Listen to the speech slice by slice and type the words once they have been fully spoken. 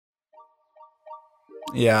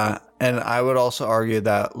Yeah, and I would also argue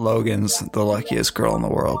that Logan's the luckiest girl in the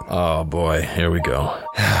world. Oh boy, here we go.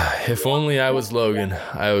 If only I was Logan,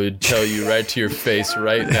 I would tell you right to your face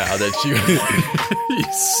right now that you, you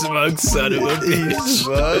smug son of a bitch.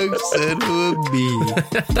 Smug son of a bee.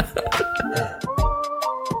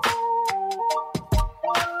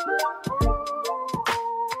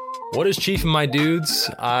 What is Chief and my dudes?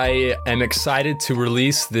 I am excited to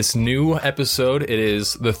release this new episode. It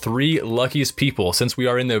is the 3 luckiest people since we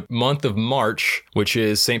are in the month of March, which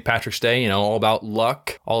is St. Patrick's Day, all about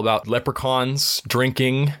luck, all about leprechauns,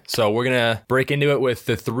 drinking. So we're going to break into it with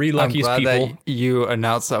the 3 luckiest I'm glad people. that you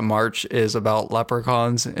announced that March is about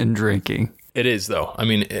leprechauns and drinking. It is, though. I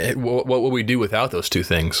mean, what would we do without those 2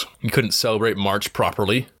 things? You couldn't celebrate March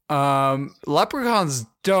properly. Leprechauns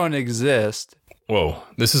don't exist. Whoa,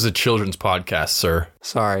 this is a children's podcast, sir.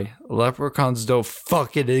 Sorry, leprechauns don't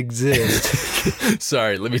fucking exist.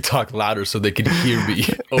 Sorry, let me talk louder so they can hear me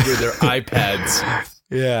over their iPads.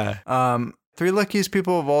 Yeah. 3 luckiest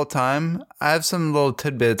people of all time. I have some little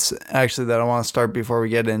tidbits, actually, that I want to start before we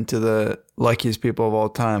get into the luckiest people of all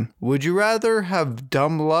time. Would you rather have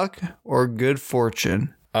dumb luck or good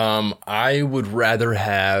fortune? I would rather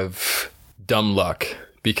have dumb luck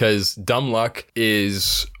because dumb luck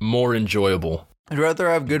is more enjoyable. I'd rather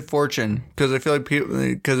have good fortune because I feel like people,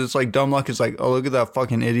 because it's like dumb luck is like, oh, look at that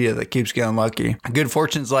fucking idiot that keeps getting lucky. Good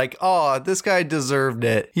fortune's like, oh, this guy deserved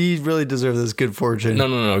it. He really deserved this good fortune.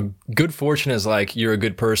 No. Good fortune is like, you're a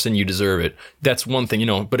good person, you deserve it. That's one thing,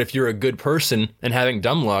 But if you're a good person and having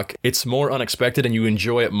dumb luck, it's more unexpected and you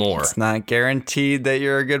enjoy it more. It's not guaranteed that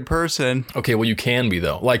you're a good person. Okay, well, you can be,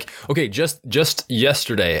 though. Like, okay, just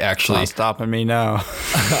yesterday, actually. Not stopping me now.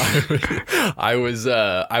 I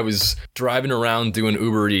was driving around doing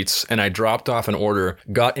Uber Eats and I dropped off an order,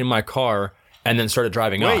 got in my car, and then started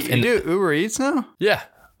driving off. Wait, you do Uber Eats now? Yeah.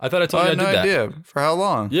 I thought I told you I did that. I had no idea. For how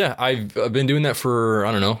long? Yeah, I've been doing that for,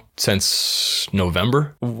 I don't know, since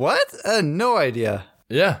November. What? I had no idea.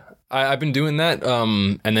 Yeah, I've been doing that.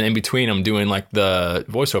 And then in between, I'm doing like the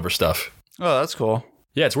voiceover stuff. Oh, that's cool.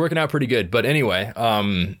 Yeah, it's working out pretty good. But anyway,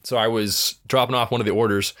 so I was dropping off one of the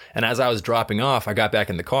orders, and as I was dropping off, I got back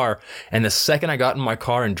in the car, and the second I got in my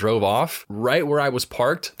car and drove off, right where I was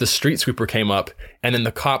parked, the street sweeper came up, and then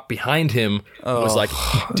the cop behind him was like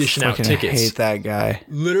dishing out tickets. I hate that guy.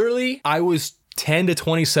 Literally, I was 10 to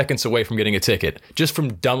 20 seconds away from getting a ticket, just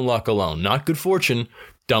from dumb luck alone. Not good fortune,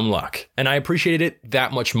 dumb luck. And I appreciated it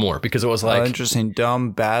that much more because it was like... interesting.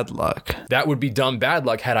 Dumb bad luck. That would be dumb bad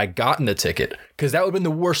luck had I gotten the ticket, because that would have been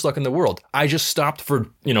the worst luck in the world. I just stopped for,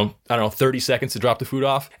 30 seconds to drop the food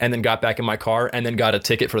off and then got back in my car and then got a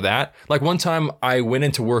ticket for that. Like one time I went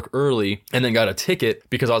into work early and then got a ticket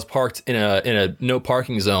because I was parked in a no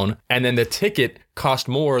parking zone, and then the ticket cost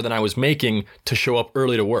more than I was making to show up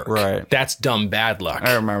early to work. Right. That's dumb bad luck.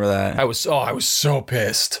 I remember that. I was so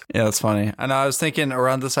pissed. Yeah, that's funny. And I was thinking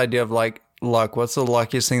around this idea of like luck. What's the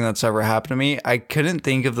luckiest thing that's ever happened to me? I couldn't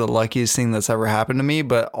think of the luckiest thing that's ever happened to me,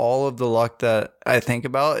 but all of the luck that I think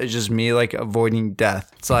about is just me like avoiding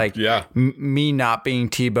death. It's like me not being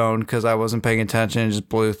T-boned because I wasn't paying attention and just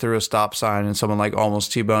blew through a stop sign and someone like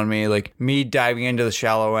almost T-boned me. Like me diving into the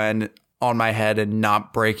shallow end on my head and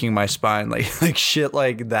not breaking my spine, like shit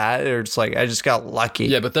like that. Or it's like I just got lucky.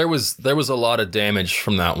 Yeah, but there was a lot of damage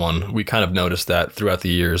from that one. We kind of noticed that throughout the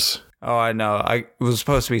years. Oh, I know. I was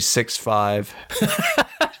supposed to be 6'5".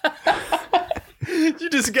 You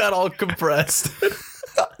just got all compressed.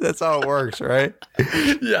 That's how it works, right?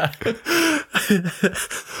 Yeah.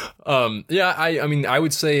 I mean, I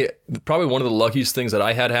would say probably one of the luckiest things that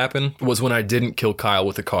I had happen was when I didn't kill Kyle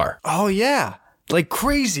with a car. Oh, yeah. Like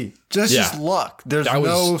crazy. Just luck. There's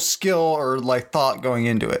no skill or like thought going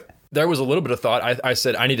into it. There was a little bit of thought. I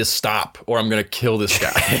said, I need to stop or I'm going to kill this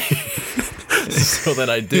guy. So then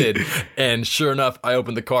I did. And sure enough, I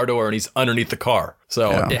opened the car door and he's underneath the car.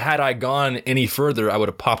 So had I gone any further, I would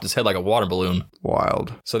have popped his head like a water balloon.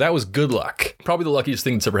 Wild. So that was good luck. Probably the luckiest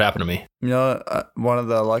thing that's ever happened to me. You know, one of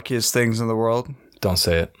the luckiest things in the world? Don't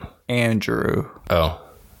say it. Andrew. Oh,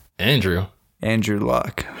 Andrew. Andrew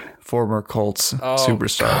Luck. Former Colts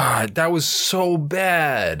superstar. God, that was so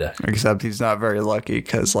bad. Except he's not very lucky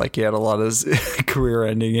because like he had a lot of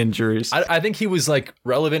career-ending injuries. I think he was like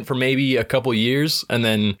relevant for maybe a couple years, and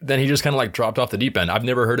then he just kind of like dropped off the deep end. I've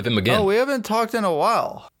never heard of him again. Oh, we haven't talked in a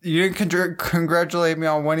while. You didn't congratulate me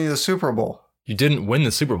on winning the Super Bowl. You didn't win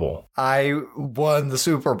the Super Bowl. I won the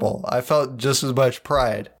Super Bowl. I felt just as much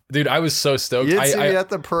pride. Dude, I was so stoked. You didn't see me at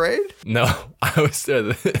the parade? No, I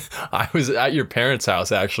was at your parents'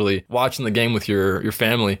 house actually watching the game with your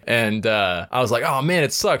family, and I was like, oh man,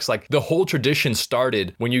 it sucks. Like the whole tradition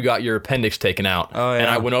started when you got your appendix taken out, and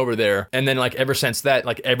I went over there, and then like ever since that,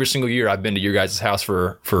 like every single year I've been to your guys' house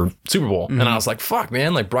for Super Bowl, and I was like, fuck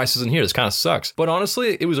man, like Bryce isn't here. This kind of sucks. But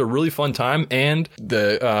honestly, it was a really fun time, and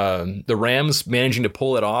the Rams managing to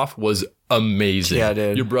pull it off was amazing. Yeah,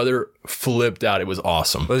 dude. Your brother flipped out. It was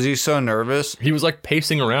awesome. Was he so nervous? He was like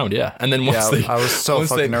pacing around, yeah. And then once I was so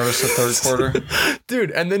fucking nervous the third quarter.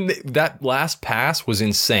 Dude, and then that last pass was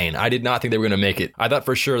insane. I did not think they were going to make it. I thought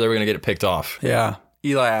for sure they were going to get it picked off. Yeah.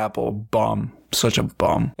 Eli Apple, bum. Such a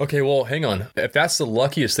bum. Okay, well, hang on. If that's the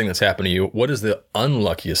luckiest thing that's happened to you, what is the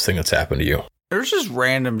unluckiest thing that's happened to you? There's just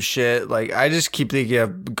random shit. Like, I just keep thinking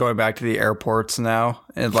of going back to the airports now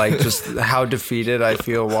and, like, just how defeated I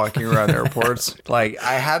feel walking around airports. Like,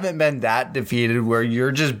 I haven't been that defeated where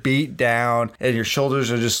you're just beat down and your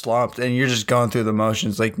shoulders are just slumped and you're just going through the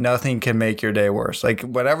motions. Like, nothing can make your day worse. Like,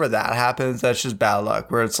 whenever that happens, that's just bad luck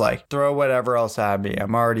where it's like, throw whatever else at me.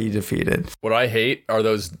 I'm already defeated. What I hate are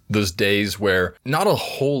those days where not a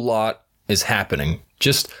whole lot is happening.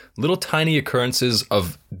 Just little tiny occurrences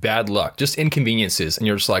of bad luck, just inconveniences. And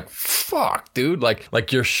you're just like, fuck, dude.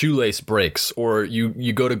 Like your shoelace breaks, or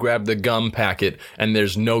you go to grab the gum packet and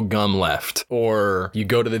there's no gum left, or you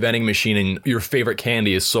go to the vending machine and your favorite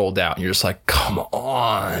candy is sold out. And you're just like, come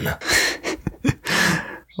on.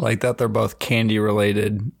 Like that, they're both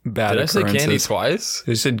candy-related bad occurrences. Did I say candy twice?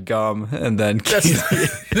 You said gum and then candy.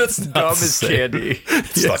 That's gum is candy.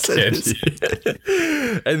 It's not candy.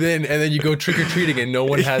 and then you go trick-or-treating and no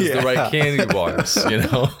one has the right candy bars, you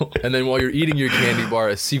know? And then while you're eating your candy bar,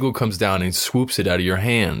 a seagull comes down and swoops it out of your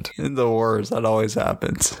hand. The worst. That always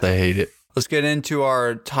happens. I hate it. Let's get into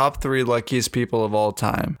our top 3 luckiest people of all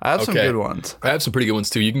time. I have some good ones. I have some pretty good ones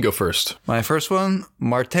too. You can go first. My first one,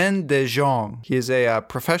 Martin de Jong. He is a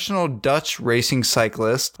professional Dutch racing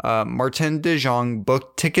cyclist. Martin de Jong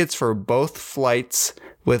booked tickets for both flights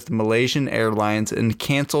with Malaysian Airlines and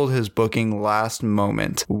canceled his booking last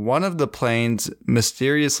moment. One of the planes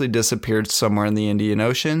mysteriously disappeared somewhere in the Indian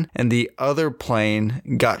Ocean, and the other plane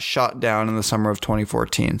got shot down in the summer of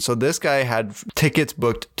 2014. So this guy had tickets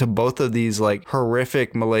booked to both of these like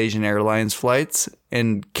horrific Malaysian Airlines flights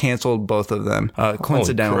and canceled both of them.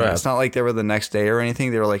 Coincidentally, it's not like they were the next day or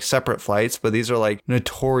anything. They were like separate flights, but these are like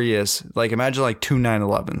notorious. Like imagine like 2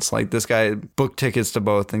 9/11s. Like this guy booked tickets to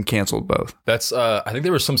both and canceled both. That's I think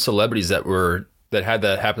there were some celebrities that had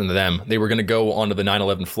that happen to them. They were going to go onto the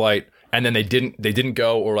 9/11 flight, and then they didn't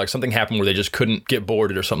go, or like something happened where they just couldn't get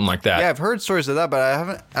boarded or something like that. Yeah, I've heard stories of that, but I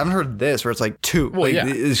haven't heard this where it's like 2. Well, like,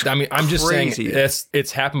 yeah. I mean, I'm just saying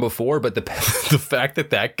it's happened before, but the fact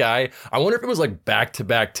that guy, I wonder if it was like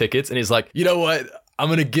back-to-back tickets, and he's like, you know what? I'm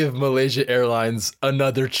going to give Malaysia Airlines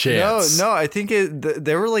another chance. No, I think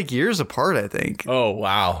they were like years apart, I think. Oh,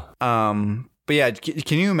 wow. But yeah,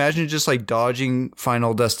 can you imagine just like dodging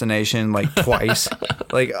Final Destination like twice?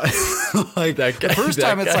 like that guy, the first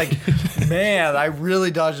time it's like, man, I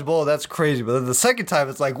really dodged the bullet. That's crazy. But then the second time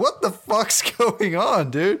it's like, what the fuck's going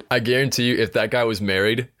on, dude? I guarantee you, if that guy was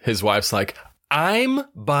married, his wife's like, I'm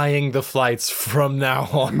buying the flights from now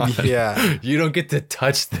on. Yeah. You don't get to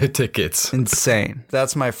touch the tickets. Insane.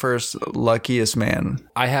 That's my first luckiest man.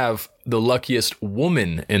 I have the luckiest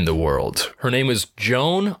woman in the world. Her name is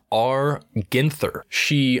Joan R. Ginther.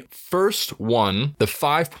 She first won the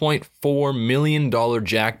 $5.4 million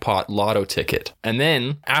jackpot lotto ticket. And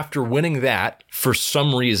then after winning that, for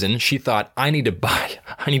some reason, she thought, I need to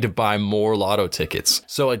buy more lotto tickets.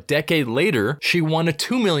 So a decade later, she won a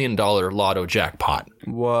 $2 million lotto jackpot.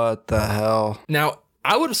 What the hell? Now,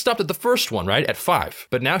 I would have stopped at the first one, right? At 5.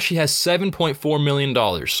 But now she has $7.4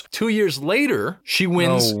 million. 2 years later, she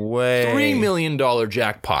wins $3 million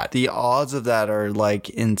jackpot. The odds of that are like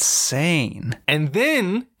insane. And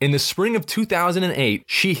then in the spring of 2008,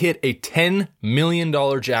 she hit a $10 million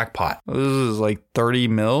jackpot. This is like 30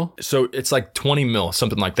 mil? So it's like 20 mil,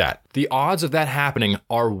 something like that. The odds of that happening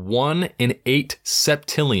are 1 in 8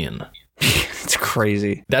 septillion. It's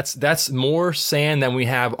crazy. That's more sand than we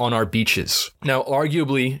have on our beaches. Now,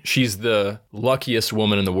 arguably, she's the luckiest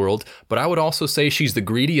woman in the world, but I would also say she's the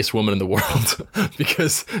greediest woman in the world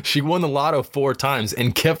because she won the lotto 4 times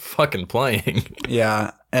and kept fucking playing.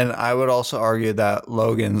 Yeah. And I would also argue that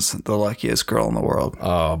Logan's the luckiest girl in the world.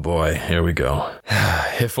 Oh boy, here we go.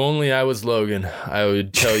 If only I was Logan, I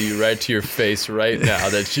would tell you right to your face right now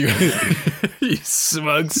that you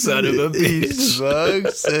smug son of a bitch. You smug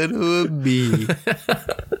son of a bee.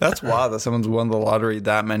 That's wild that someone's won the lottery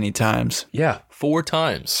that many times. Yeah, 4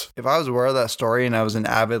 times. If I was aware of that story and I was an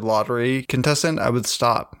avid lottery contestant, I would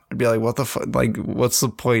stop. I'd be like, what the fuck? Like, what's the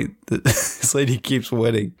point that this lady keeps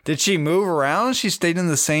winning? Did she move around? She stayed in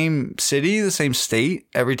the same city, the same state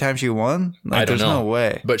every time she won? Like, I don't know. There's no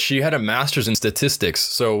way. But she had a master's in statistics,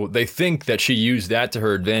 so they think that she used that to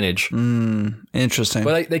her advantage. Interesting.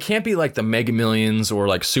 But they can't be like the Mega Millions or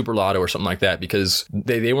like Super Lotto or something like that because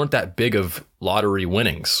they weren't that big of lottery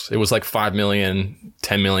winnings. It was like 5 million,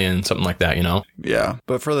 10 million, something like that, you know? Yeah.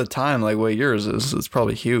 But for the time, like what years is it's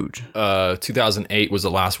probably huge. 2008 was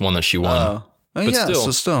the last one that she won. Oh, But yeah, still,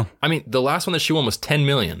 so still. I mean, the last one that she won was 10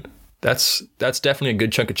 million. That's definitely a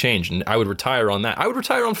good chunk of change, and I would retire on that. I would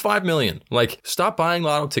retire on 5 million. Like, stop buying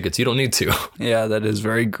lotto tickets. You don't need to. Yeah, that is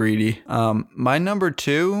very greedy. My number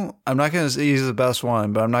 2, I'm not going to say he's the best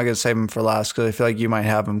one, but I'm not going to save him for last because I feel like you might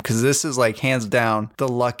have him because this is like hands down the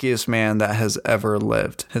luckiest man that has ever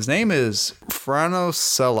lived. His name is Frano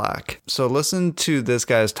Selak. So listen to this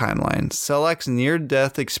guy's timeline. Selak's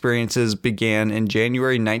near-death experiences began in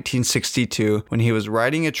January 1962 when he was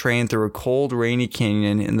riding a train through a cold, rainy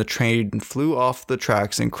canyon in the train flew off the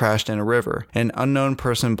tracks and crashed in a river. An unknown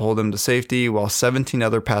person pulled him to safety while 17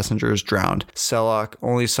 other passengers drowned. Selak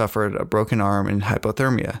only suffered a broken arm and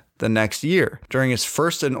hypothermia. The next year, during his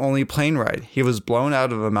first and only plane ride, he was blown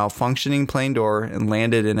out of a malfunctioning plane door and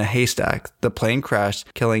landed in a haystack. The plane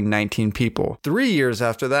crashed, killing 19 people. 3 years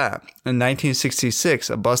after that, in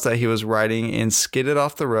 1966, a bus that he was riding in skidded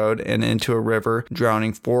off the road and into a river,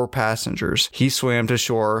 drowning 4 passengers. He swam to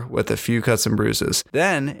shore with a few cuts and bruises.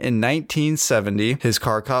 Then, in 1970, his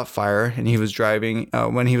car caught fire and he was driving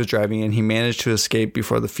and he managed to escape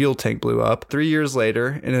before the fuel tank blew up. 3 years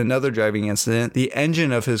later, in another driving incident, the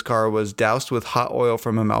engine of his car was doused with hot oil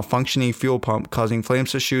from a malfunctioning fuel pump, causing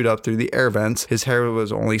flames to shoot up through the air vents. His hair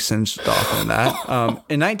was only singed off on that.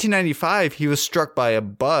 In 1995, he was struck by a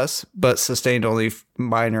bus, but sustained only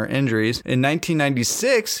minor injuries. In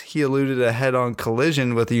 1996, he eluded a head-on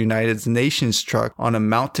collision with a United Nations truck on a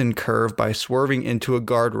mountain curve by swerving into a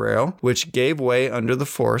guardrail, which gave way under the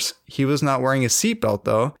force. He was not wearing a seatbelt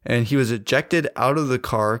though, and he was ejected out of the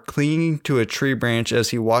car, clinging to a tree branch as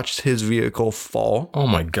he watched his vehicle fall. Oh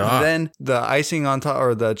my God. Then the icing on top,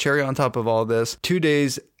 or the cherry on top of all this, 2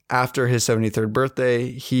 days after his 73rd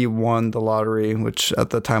birthday, he won the lottery, which at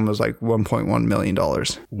the time was like $1.1 million.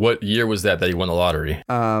 What year was that he won the lottery?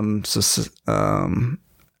 I don't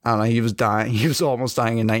know. He was dying. He was almost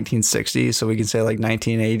dying in 1960, so we can say like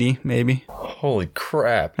 1980, maybe. Holy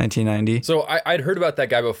crap. 1990. So I'd heard about that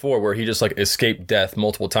guy before where he just like escaped death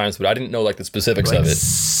multiple times, but I didn't know like the specifics of it.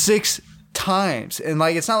 6 times. And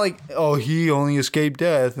like, it's not like, oh, he only escaped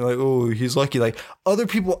death. And like, oh, he's lucky. Like, other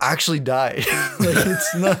people actually died. Like,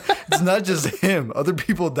 it's not just him. Other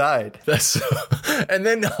people died. And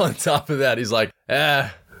then on top of that, he's like,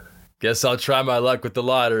 guess I'll try my luck with the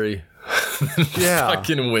lottery. Yeah.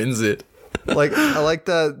 Fucking wins it. Like, I like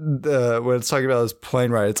that when it's talking about his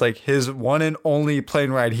plane ride, it's like his one and only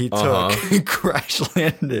plane ride he took crash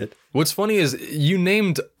landed. What's funny is you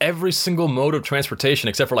named every single mode of transportation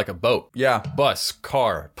except for like a boat. Yeah. Bus,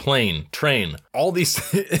 car, plane, train, all these.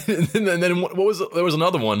 And then what was there was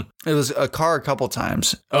another one. It was a car a couple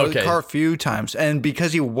times. Okay. A car a few times. And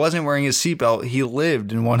because he wasn't wearing his seatbelt, he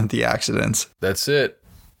lived in one of the accidents. That's it.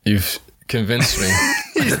 You've convinced me.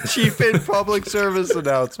 Chief in public service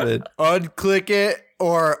announcement. Unclick it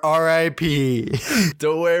or RIP.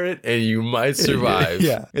 Don't wear it and you might survive.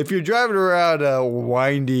 Yeah. If you're driving around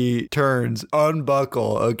windy turns,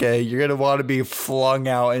 unbuckle, okay? You're going to want to be flung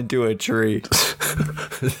out into a tree.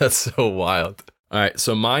 That's so wild. All right.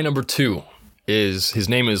 So my number 2 his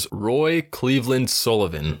name is Roy Cleveland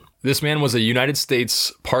Sullivan. This man was a United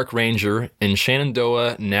States park ranger in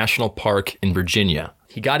Shenandoah National Park in Virginia.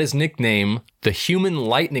 He got his nickname, the Human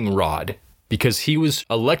Lightning Rod, because he was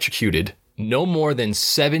electrocuted no more than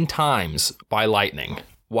 7 times by lightning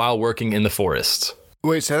while working in the forest.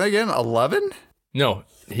 Wait, say that again? 11? No,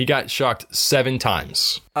 he got shocked 7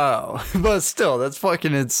 times. Oh, but still, that's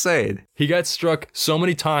fucking insane. He got struck so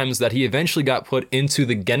many times that he eventually got put into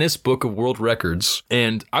the Guinness Book of World Records.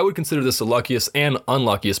 And I would consider this the luckiest and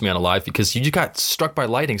unluckiest man alive because you just got struck by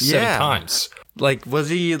lightning 7 times. Like, was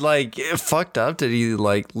he, like, fucked up? Did he,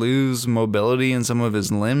 like, lose mobility in some of his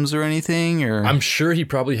limbs or anything? Or I'm sure he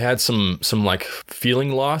probably had some like,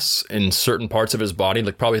 feeling loss in certain parts of his body.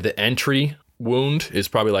 Like, probably the entry wound is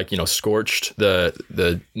probably, like, scorched.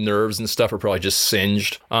 The nerves and stuff are probably just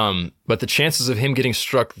singed. But the chances of him getting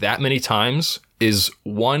struck that many times is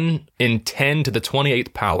 1 in 10 to the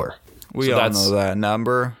 28th power. We all know that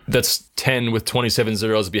number. That's 10 with 27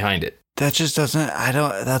 zeros behind it. That just doesn't,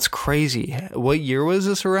 that's crazy. What year was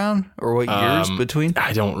this around? Or what years between?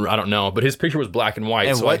 I don't know, but his picture was black and white.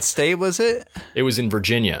 And so what state was it? It was in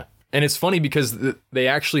Virginia. And it's funny because they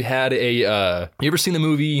actually had a, you ever seen the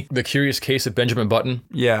movie The Curious Case of Benjamin Button?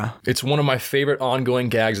 Yeah. It's one of my favorite ongoing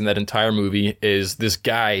gags in that entire movie is this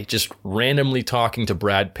guy just randomly talking to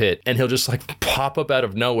Brad Pitt, and he'll just like pop up out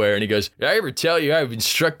of nowhere and he goes, "Did I ever tell you I've been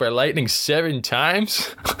struck by lightning 7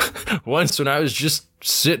 times? Once when I was just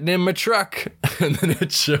sitting in my truck." And then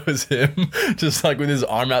it shows him just like with his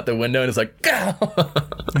arm out the window and it's like,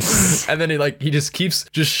 and then he just keeps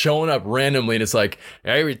just showing up randomly and it's like,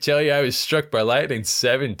 "Did I ever tell you I was struck by lightning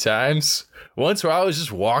 7 times? Once where I was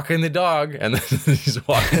just walking the dog," and then he's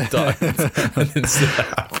walking the dog and then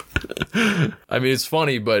snap. I mean, it's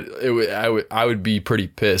funny, but I would be pretty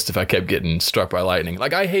pissed if I kept getting struck by lightning.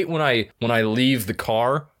 Like, I hate when I leave the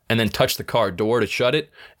car and then touch the car door to shut it,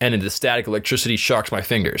 and then the static electricity shocks my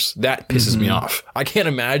fingers. That pisses me off. I can't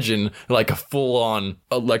imagine like a full-on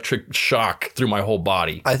electric shock through my whole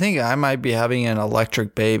body. I think I might be having an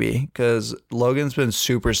electric baby because Logan's been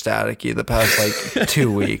super staticky the past like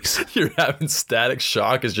 2 weeks. You're having static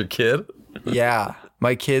shock as your kid? Yeah.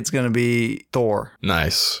 My kid's going to be Thor.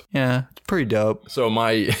 Nice. Yeah, it's pretty dope. So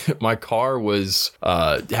my car was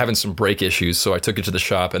having some brake issues, so I took it to the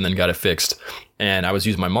shop and then got it fixed. And I was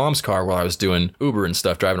using my mom's car while I was doing Uber and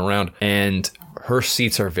stuff, driving around. And her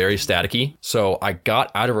seats are very staticky. So I got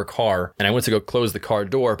out of her car and I went to go close the car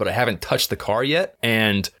door, but I haven't touched the car yet.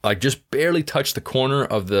 And I just barely touched the corner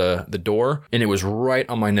of the door, and it was right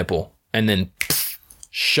on my nipple. And then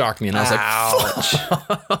shocked me, and I was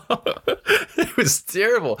like, it was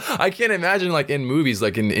terrible. I can't imagine like in movies,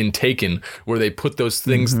 like in Taken, where they put those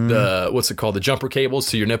things, what's it called, the jumper cables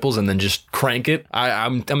to your nipples and then just crank it.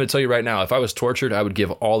 I'm gonna tell you right now, if I was tortured, I would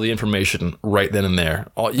give all the information right then and there.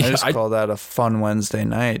 I just call that a fun Wednesday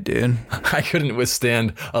night, dude. I couldn't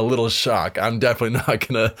withstand a little shock. I'm definitely not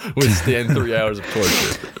gonna withstand 3 hours of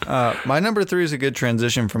torture. My number 3 is a good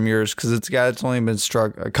transition from yours because it's a guy that's only been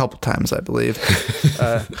struck a couple times, I believe.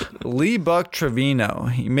 Lee Buck Trevino.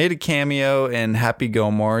 He made a cameo in Happy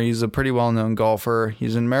Gilmore. He's a pretty well-known golfer.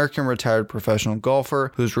 He's an American retired professional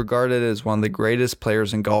golfer who's regarded as one of the greatest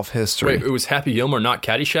players in golf history. Wait, it was Happy Gilmore, not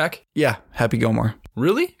Caddyshack? Yeah, Happy Gilmore.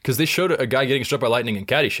 Really? Because they showed a guy getting struck by lightning in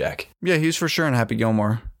Caddyshack. Yeah, he's for sure in Happy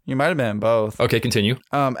Gilmore. You might have been in both. Okay, continue.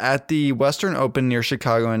 At the Western Open near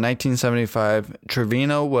Chicago in 1975,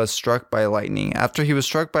 Trevino was struck by lightning. After he was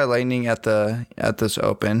struck by lightning at this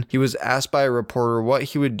Open, he was asked by a reporter what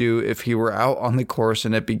he would do if he were out on the course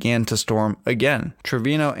and it began to storm again.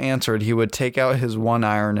 Trevino answered he would take out his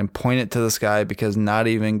 1-iron and point it to the sky because not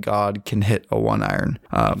even God can hit a 1-iron.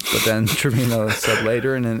 But then Trevino said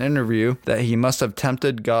later in an interview that he must have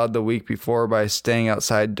tempted God the week before by staying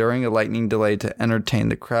outside during a lightning delay to entertain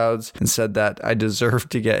the crowds, and said that I deserve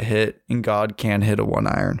to get hit and God can hit a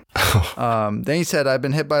 1-iron. Then he said, I've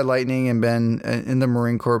been hit by lightning and been in the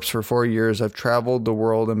Marine Corps for 4 years. I've traveled the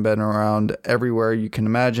world and been around everywhere you can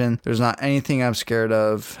imagine. There's not anything I'm scared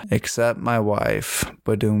of except my wife.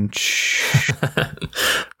 Badoom.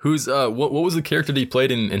 Who's what was the character that he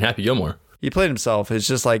played in Happy Gilmore? He played himself. It's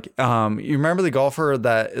just like, you remember the golfer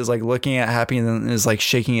that is like looking at Happy and then is like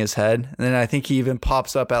shaking his head? And then I think he even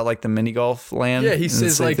pops up at like the mini golf land. Yeah, he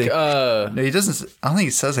says like, no, he doesn't. I don't think he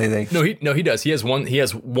says anything. No, he does. He has one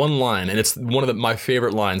line, and it's one of my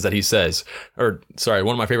favorite lines that he says, one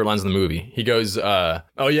of my favorite lines in the movie. He goes, oh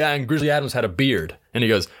yeah, and Grizzly Adams had a beard. And he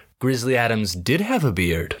goes, Grizzly Adams did have a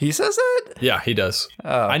beard. He says that? Yeah, he does.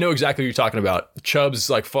 Oh. I know exactly what you're talking about. Chubbs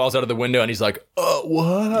like falls out of the window and he's like, oh,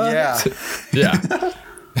 what? Yeah. Yeah.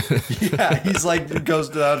 Yeah, he's like, goes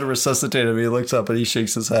down to resuscitate him. He looks up and he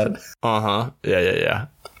shakes his head. Uh-huh. Yeah.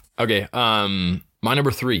 Okay, my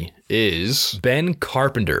number 3 is Ben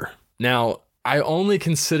Carpenter. Now, I only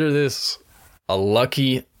consider this a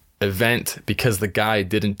lucky event because the guy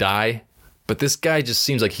didn't die, but this guy just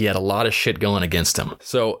seems like he had a lot of shit going against him.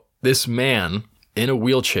 So this man in a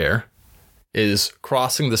wheelchair is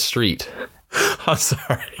crossing the street. I'm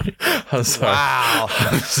sorry. Wow.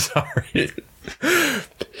 I'm sorry.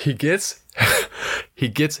 He gets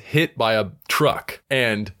hit by a truck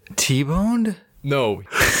and T-boned? No, he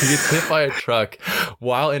gets hit by a truck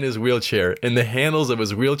while in his wheelchair, and the handles of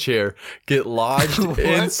his wheelchair get lodged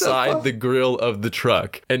inside the grill of the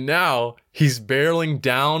truck. And now he's barreling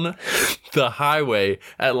down the highway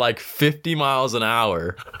at like 50 miles an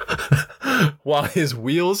hour while his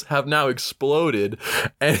wheels have now exploded,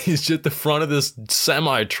 and he's just at the front of this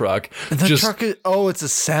semi truck. The truck is, it's a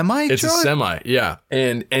semi truck? It's a semi, yeah.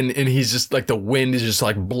 And he's just like, the wind is just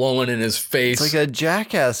like blowing in his face. It's like a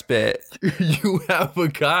Jackass bit. You have a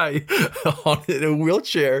guy in a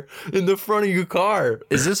wheelchair in the front of your car.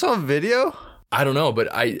 Is this on video? I don't know, but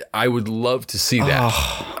I would love to see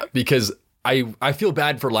that because I feel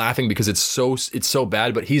bad for laughing because it's so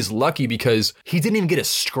bad, but he's lucky because he didn't even get a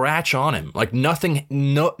scratch on him. Like nothing,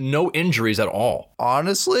 no injuries at all.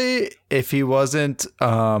 Honestly, if he wasn't,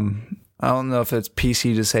 I don't know if it's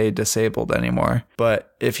PC to say disabled anymore,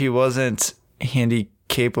 but if he wasn't handy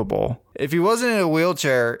capable, if he wasn't in a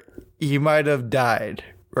wheelchair, he might have died.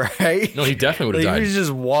 Right? No, he definitely would have died. He was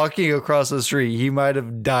just walking across the street. He might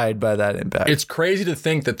have died by that impact. It's crazy to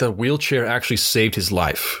think that the wheelchair actually saved his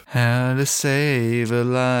life. How to save a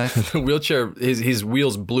life. The wheelchair, his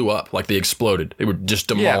wheels blew up, like they exploded. They were just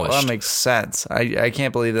demolished. Yeah, well, that makes sense. I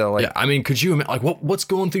can't believe that. Like, yeah, I mean, could you imagine, like, what's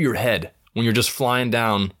going through your head when you're just flying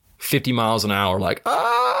down 50 miles an hour, like,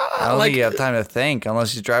 I don't think you have time to think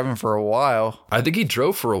unless he's driving for a while. I think he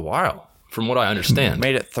drove for a while, from what I understand.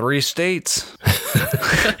 Made it 3 states.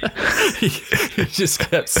 He just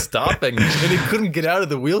kept stopping and he couldn't get out of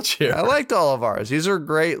the wheelchair. I liked all of ours. These are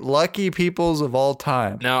great, lucky peoples of all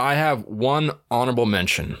time. Now, I have one honorable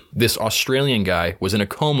mention. This Australian guy was in a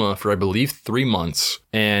coma for, I believe, 3 months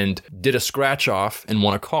and did a scratch off and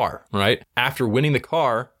won a car, right? After winning the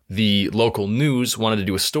car, the local news wanted to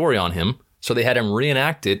do a story on him, so they had him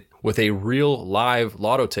reenact it with a real live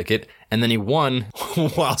lotto ticket, and then he won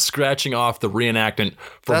while scratching off the reenactment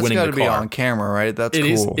for winning the car. That's got to be on camera, right? That's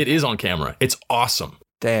cool. It is on camera. It's awesome.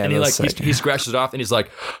 Damn, and he scratches it off, and he's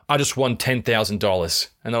like, I just won $10,000.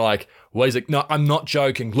 And they're like, well, he's like, no, I'm not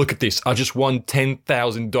joking. Look at this. I just won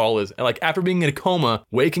 $10,000. And like after being in a coma,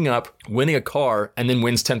 waking up, winning a car, and then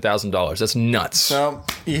wins $10,000. That's nuts. So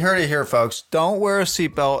you heard it here, folks. Don't wear a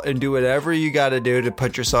seatbelt and do whatever you got to do to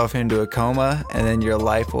put yourself into a coma, and then your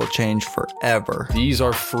life will change forever. These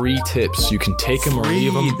are free tips. You can take them or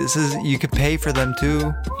leave them. You could pay for them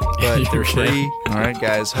too, but they're free. All right,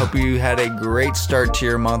 guys. Hope you had a great start to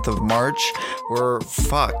your month of March. We're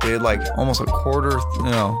dude, like almost a quarter.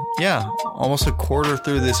 Almost a quarter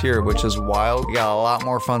through this year, which is wild. We got a lot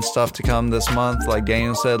more fun stuff to come this month. Like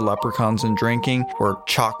Daniel said, leprechauns and drinking. We're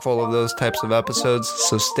chock full of those types of episodes,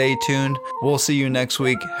 so stay tuned. We'll see you next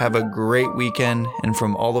week. Have a great weekend. And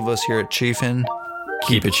from all of us here at Chiefin',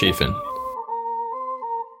 keep it chiefin'.